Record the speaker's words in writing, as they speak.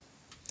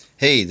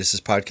Hey, this is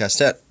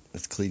Podcastet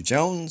with Cleve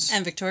Jones.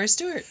 And Victoria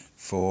Stewart.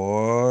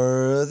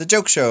 For The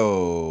Joke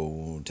Show,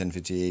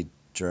 1058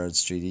 Gerrard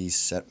Street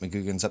East at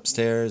McGugans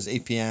upstairs,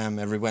 8 p.m.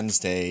 every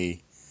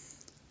Wednesday.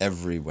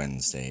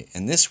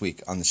 And this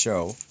week on the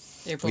show,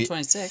 April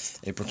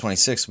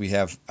 26th, we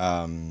have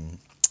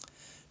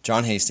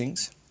John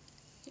Hastings,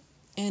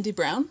 Andy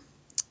Brown,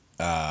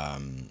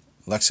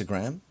 Lexa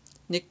Graham,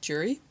 Nick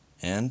Jury,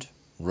 and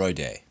Roy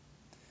Day.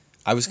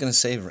 I was going to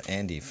save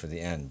Andy for the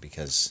end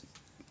because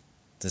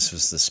this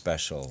was the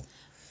special.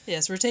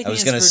 Yes, we're taking. I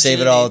was going to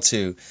save it all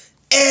to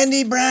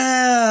Andy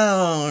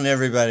Brown,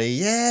 everybody.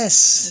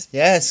 Yes,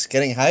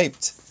 getting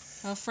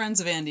hyped. Well, friends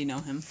of Andy know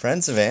him.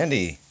 Friends of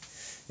Andy.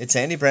 It's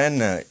Andy Brown.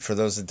 For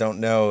those that don't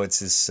know, it's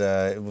his.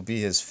 It will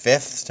be his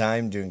 5th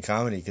time doing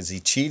comedy because he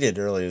cheated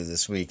earlier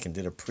this week and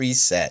did a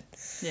preset.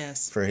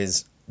 Yes. For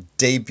his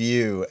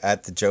debut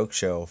at the Joke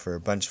Show for a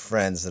bunch of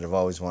friends that have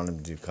always wanted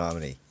him to do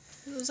comedy.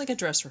 It was like a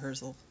dress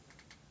rehearsal.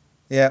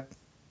 Yep.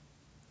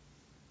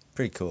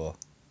 Pretty cool.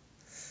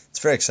 It's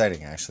very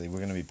exciting, actually. We're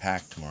going to be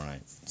packed tomorrow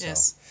night. So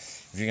yes.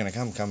 If you're going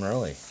to come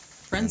early.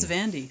 Friends of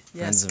Andy.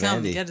 Yes, come.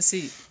 Andy. Get a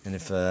seat. And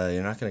if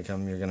you're not going to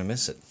come, you're going to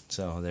miss it.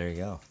 So there you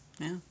go.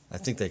 Yeah. I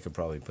think they could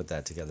probably put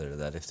that together,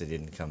 that if they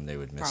didn't come, they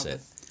would miss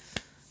it.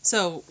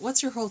 So,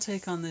 what's your whole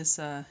take on this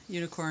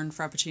unicorn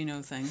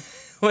frappuccino thing?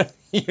 What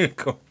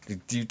unicorn?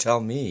 Do you tell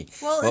me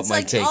what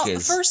my take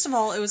is? First of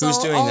all, it was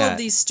all of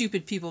these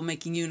stupid people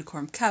making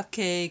unicorn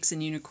cupcakes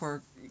and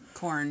unicorn.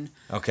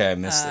 Okay, I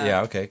missed it.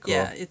 Yeah, okay, cool.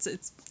 Yeah,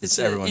 it's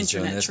everyone's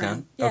internet doing this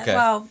trend. now? Yeah, okay.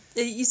 Well,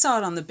 you saw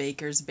it on the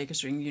bakers. The bakers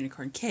doing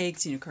unicorn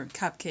cakes, unicorn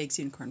cupcakes,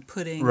 unicorn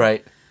pudding.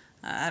 Right.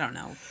 I don't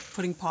know,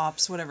 pudding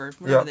pops, whatever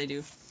they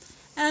do.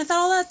 And I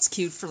thought, oh, that's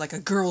cute for like a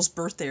girl's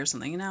birthday or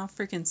something. And now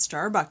freaking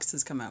Starbucks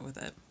has come out with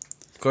it.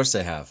 Of course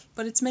they have.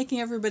 But it's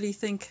making everybody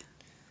think,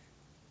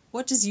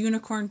 what does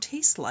unicorn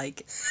taste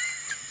like?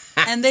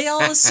 And they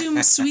all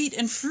assume sweet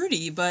and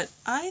fruity, but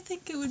I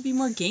think it would be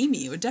more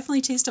gamey. It would definitely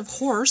taste of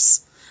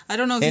horse. I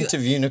don't know if Hint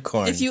of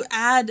unicorn. If you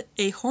add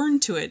a horn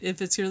to it,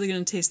 if it's really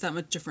going to taste that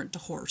much different to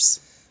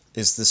horse.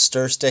 Is the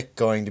stir stick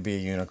going to be a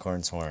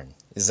unicorn's horn?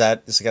 Is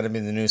it got to be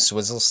the new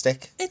swizzle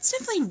stick? It's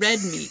definitely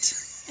red meat.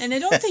 And I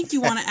don't think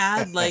you want to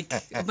add like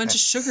a bunch of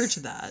sugar to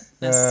that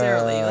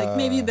necessarily. Like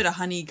maybe a bit of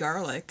honey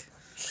garlic.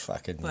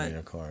 Fucking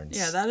unicorns.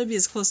 Yeah, that'd be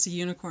as close to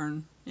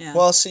unicorn. Yeah.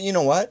 Well, so you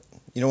know what?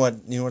 You know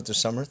what their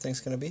summer thing's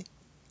going to be?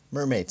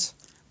 Mermaids.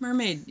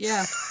 Mermaid,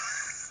 yeah.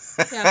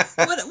 Yeah.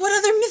 What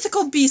other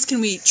mythical beast can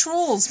we eat?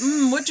 Trolls.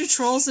 What do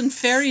trolls and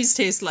fairies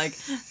taste like?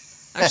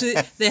 Actually,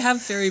 they have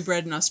fairy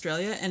bread in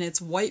Australia, and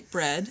it's white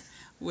bread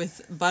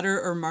with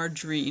butter or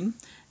margarine.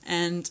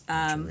 And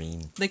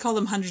they call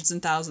them hundreds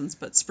and thousands,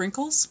 but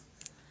sprinkles.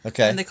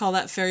 Okay. And they call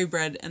that fairy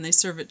bread, and they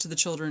serve it to the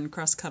children,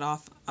 crust cut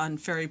off, on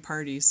fairy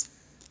parties.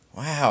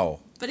 Wow.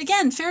 But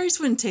again, fairies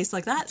wouldn't taste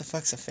like that. What the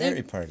fuck's a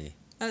fairy party?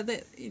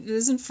 It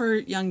isn't for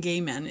young gay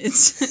men.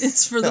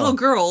 It's for little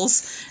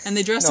girls, and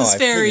they dress as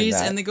fairies,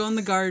 and they go in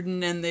the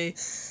garden, and they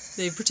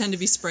pretend to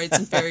be sprites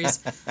and fairies,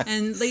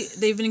 and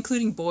they've been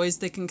including boys.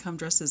 They can come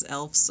dressed as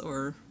elves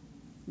or,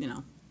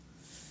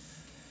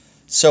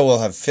 So we'll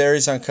have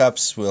fairies on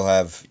cups. We'll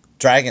have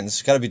dragons.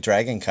 It's got to be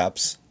dragon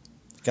cups.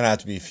 Gonna have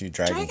to be a few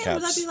dragon cups.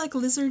 Would that be like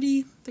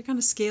lizardy? They're kind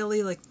of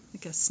scaly, like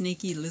a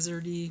snaky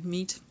lizardy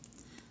meat.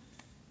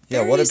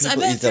 Yeah, what do people I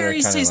bet eat that are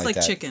fairies kind of taste like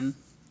that? chicken.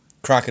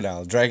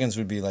 Crocodile. Dragons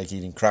would be like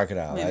eating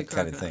crocodile, Maybe that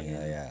kind of thing.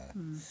 Yeah.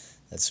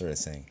 That sort of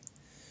thing.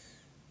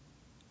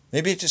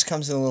 Maybe it just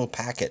comes in a little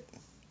packet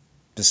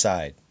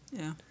beside.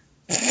 Yeah.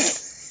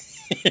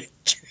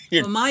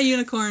 Well, my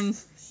unicorn...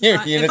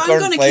 Your unicorn if I'm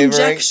going to flavoring?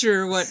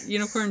 conjecture what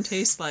unicorn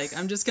tastes like,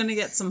 I'm just going to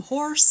get some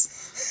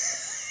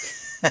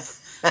horse,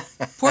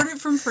 port it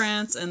from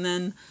France, and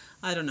then,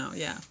 I don't know,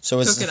 yeah. So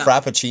is it a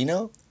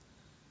frappuccino?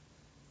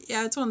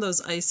 Yeah, it's one of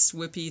those ice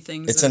whippy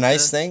things. It's an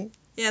ice thing?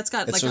 Yeah, it's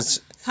got like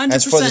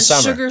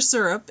 100% sugar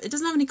syrup. It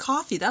doesn't have any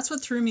coffee. That's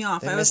what threw me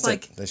off. I was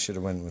like, they should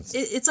have went with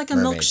it's like a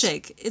mermaids.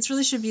 milkshake. It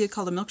really should be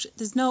called a milkshake.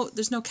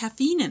 There's no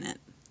caffeine in it.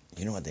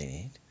 You know what they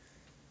need?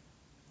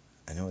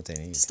 I know what they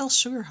need. It's still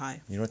sugar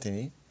high. You know what they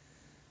need?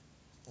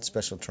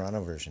 Special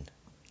Toronto version.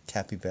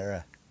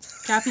 Capybara.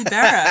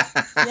 Capybara.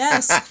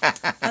 Yes.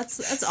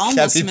 That's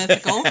almost Capybara.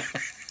 mythical.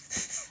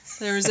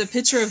 There was a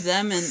picture of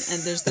them, and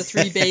there's the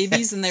 3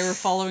 babies, and they were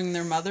following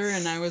their mother,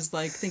 and I was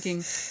like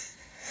thinking,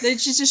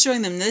 she's just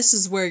showing them, this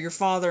is where your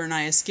father and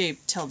I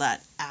escaped till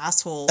that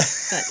asshole,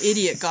 that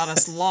idiot got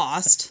us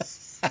lost.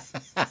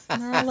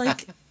 And they're all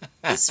like,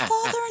 is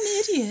father an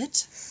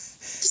idiot?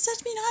 Does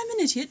that mean I'm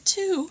an idiot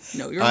too?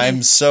 No, you're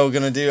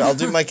I'll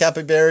do my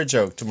capybara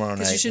joke tomorrow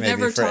night, you should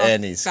maybe never for talk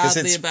Andy's, because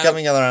badly it's about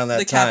coming around that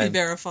the time.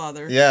 capybara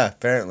father. Yeah,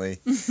 apparently.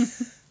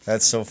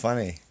 That's so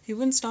funny. He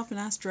wouldn't stop and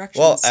ask directions.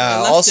 Well, so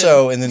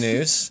also in the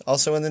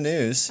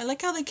news. I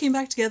like how they came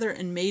back together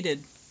and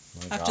mated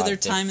after their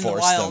time in the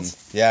wild.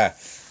 Yeah,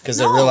 because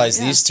they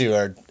realized these two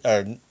are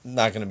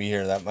not going to be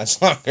here that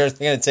much longer. They're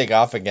going to take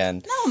off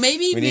again. No,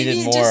 maybe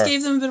it just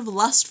gave them a bit of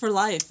lust for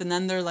life, and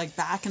then they're like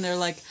back, and they're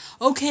like,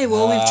 okay,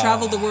 well, we've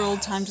traveled the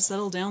world, time to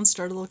settle down,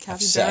 start a little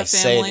capybara family. I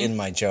say it in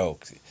my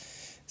joke.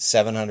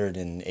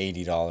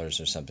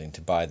 $780 or something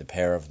to buy the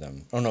pair of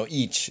them. Oh no,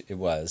 each it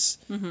was.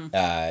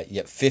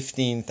 Yet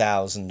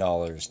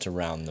 $15,000 to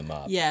round them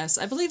up. Yes,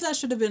 I believe that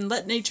should have been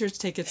let nature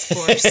take its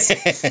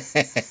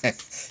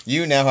course.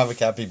 You now have a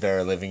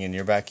capybara living in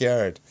your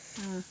backyard.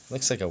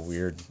 Looks like a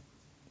weird,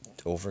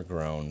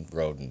 overgrown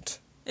rodent.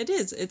 It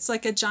is. It's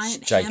like a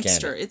gigantic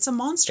hamster. It's a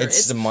monster.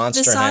 It's a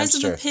monster the size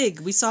hamster. of a pig.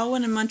 We saw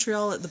one in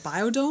Montreal at the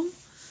Biodome.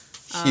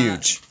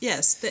 Huge.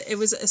 Yes, it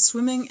was a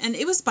swimming, and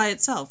it was by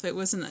itself. It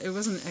wasn't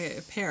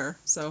a pair.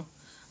 So,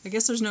 I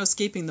guess there's no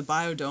escaping the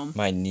Biodome.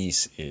 My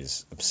niece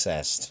is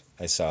obsessed.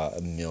 I saw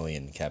 1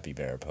 million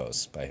capybara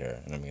posts by her,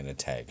 and I'm gonna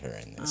tag her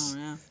in this. Oh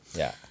yeah.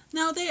 Yeah.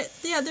 No,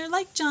 they're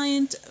like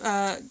giant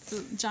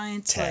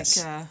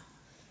Tess. like.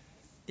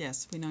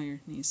 Yes, we know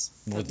your niece.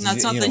 Well, That's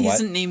not you that know he what?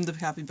 isn't named the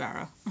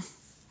capybara.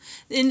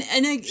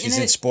 She's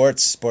in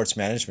sports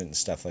management and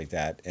stuff like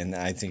that, and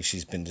I think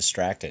she's been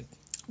distracted.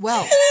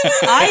 Well,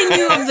 I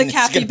knew of the It's gonna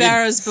be-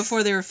 capybaras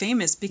before they were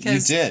famous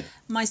because You did.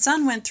 my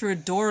son went through a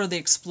Dora the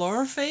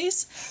Explorer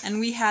phase, and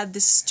we had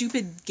this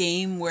stupid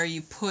game where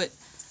you put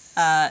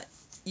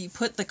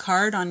the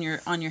card on your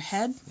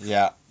head.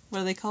 Yeah. What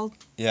are they called?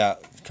 Yeah.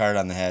 Card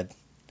on the head.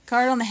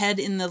 Card on the head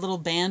in the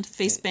little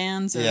face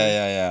bands. Or,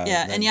 Yeah.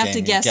 Yeah, That and you have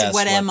to game, guess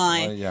what am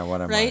I.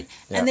 What am right? I?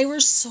 Yeah. And they were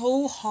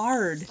so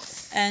hard.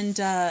 And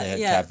They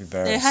had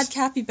capybaras. they had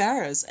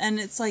capybaras, and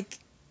it's like,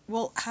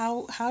 well,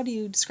 how do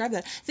you describe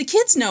that? The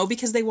kids know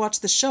because they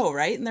watch the show,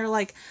 right? And they're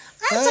like,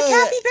 "That's a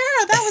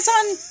capybara. That was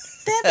on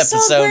the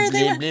episode where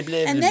they went." blah, blah,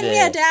 And blah, then we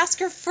blah. had to ask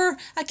her for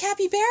a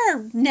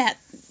capybara net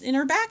in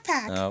her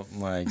backpack. Oh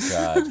my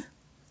god.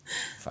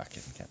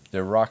 Fucking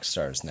they're rock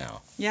stars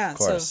now. Yeah, Of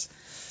course.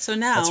 so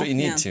now That's what you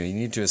need to. You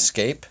need to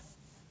escape.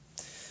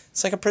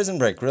 It's like a prison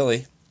break,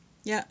 really.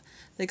 Yeah,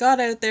 they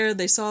got out there,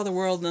 they saw the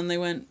world, and then they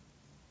went,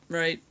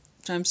 right,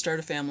 time to start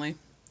a family.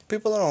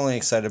 People are only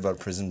excited about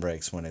prison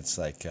breaks when it's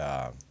like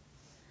an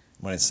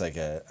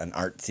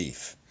art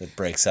thief that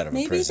breaks out of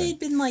a prison. Maybe they'd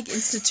been like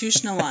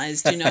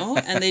institutionalized,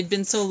 and they'd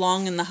been so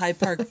long in the Hyde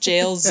Park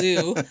jail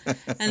zoo,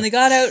 and they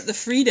got out the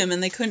freedom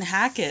and they couldn't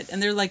hack it,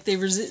 and they're like they're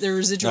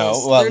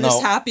residuals. They're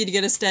just happy to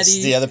get a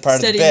steady the other part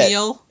steady of the bit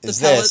meal. is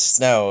the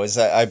pellets. is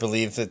that I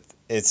believe that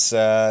it's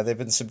they've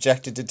been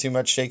subjected to too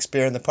much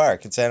Shakespeare in the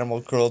park. It's animal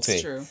cruelty.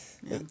 It's true.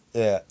 Yeah.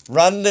 Yeah.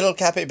 Run, little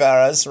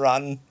capybaras,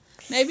 run.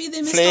 Maybe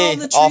they missed Flee, all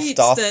the off, treats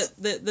doff.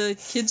 that the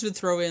kids would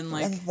throw in,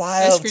 like And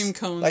wild, ice cream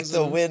cones. like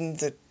the wind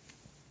that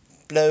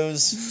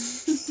blows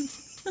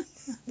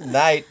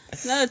night,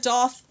 Not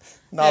off.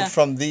 not Yeah.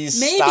 from these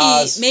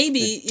stars.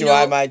 Maybe Do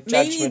I my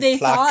maybe judgment they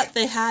pluck. thought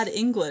they had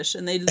English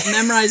and they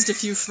memorized a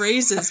few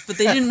phrases, but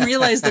they didn't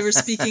realize they were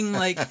speaking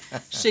like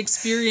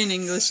Shakespearean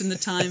English in the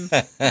time.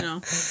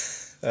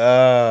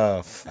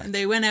 Oh, And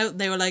they went out and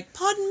they were like,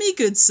 "Pardon me,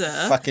 good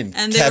sir." Fucking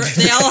and they all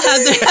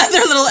had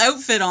their little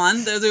outfit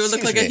on. They would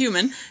look like a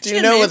human. Do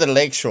you know where the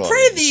lakeshore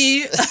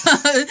Prithee,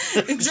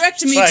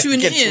 direct me Trying to to an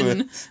get to inn. trying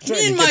Me to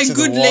and get my to the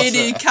good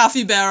lady water.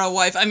 capybara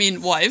wife.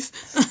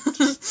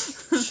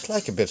 It's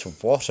like a bit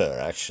of water,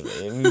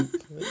 actually.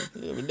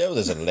 We know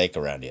there's a lake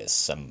around here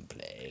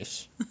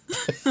someplace.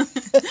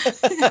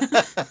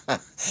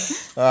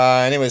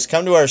 Anyways,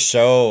 come to our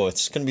show.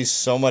 It's going to be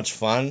so much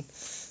fun.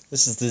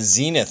 This is the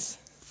zenith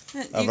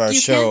of our you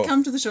show. can't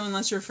come to the show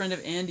unless you're a friend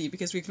of Andy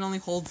because we can only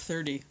hold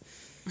 30.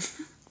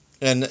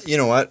 And you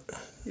know what?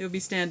 You'll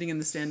be standing in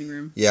the standing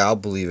room. Yeah, I'll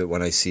believe it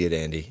when I see it,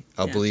 Andy.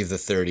 I'll Yeah. believe the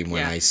 30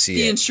 when I see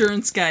The it.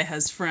 insurance guy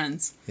has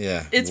friends.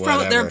 Yeah, They're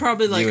whatever.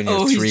 probably like, You and your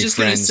oh, he's three just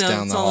going to friends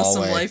down the sell us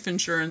some hallway. life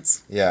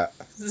insurance. Yeah,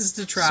 This is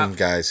a trap. some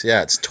guys.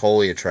 Yeah, it's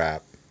totally a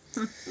trap.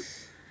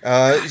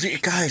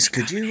 Guys,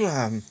 could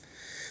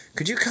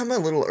you come a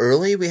little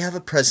early? We have a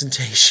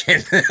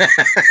presentation.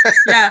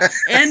 Yeah,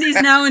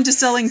 Andy's now into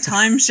selling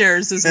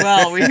timeshares as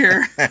well, we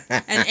hear.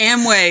 And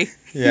Amway.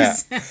 Yeah.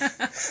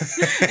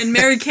 And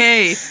Mary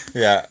Kay.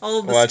 Yeah. All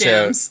of the Watch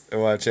scams. out.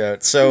 Watch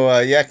out. So,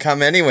 yeah,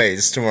 come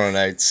anyways tomorrow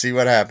night. See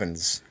what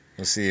happens.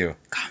 We'll see you.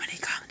 Comedy.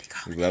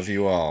 We love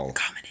you all.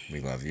 Comedy.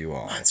 We love you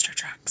all. Monster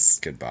trucks.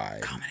 Goodbye.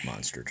 Comedy.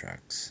 Monster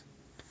trucks.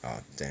 Oh,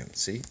 damn.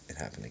 See? It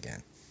happened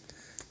again.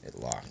 It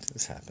locked.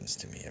 This happens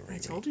to me every I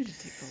week. told you to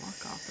take the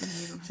lock off and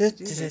then you don't have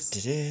to do this.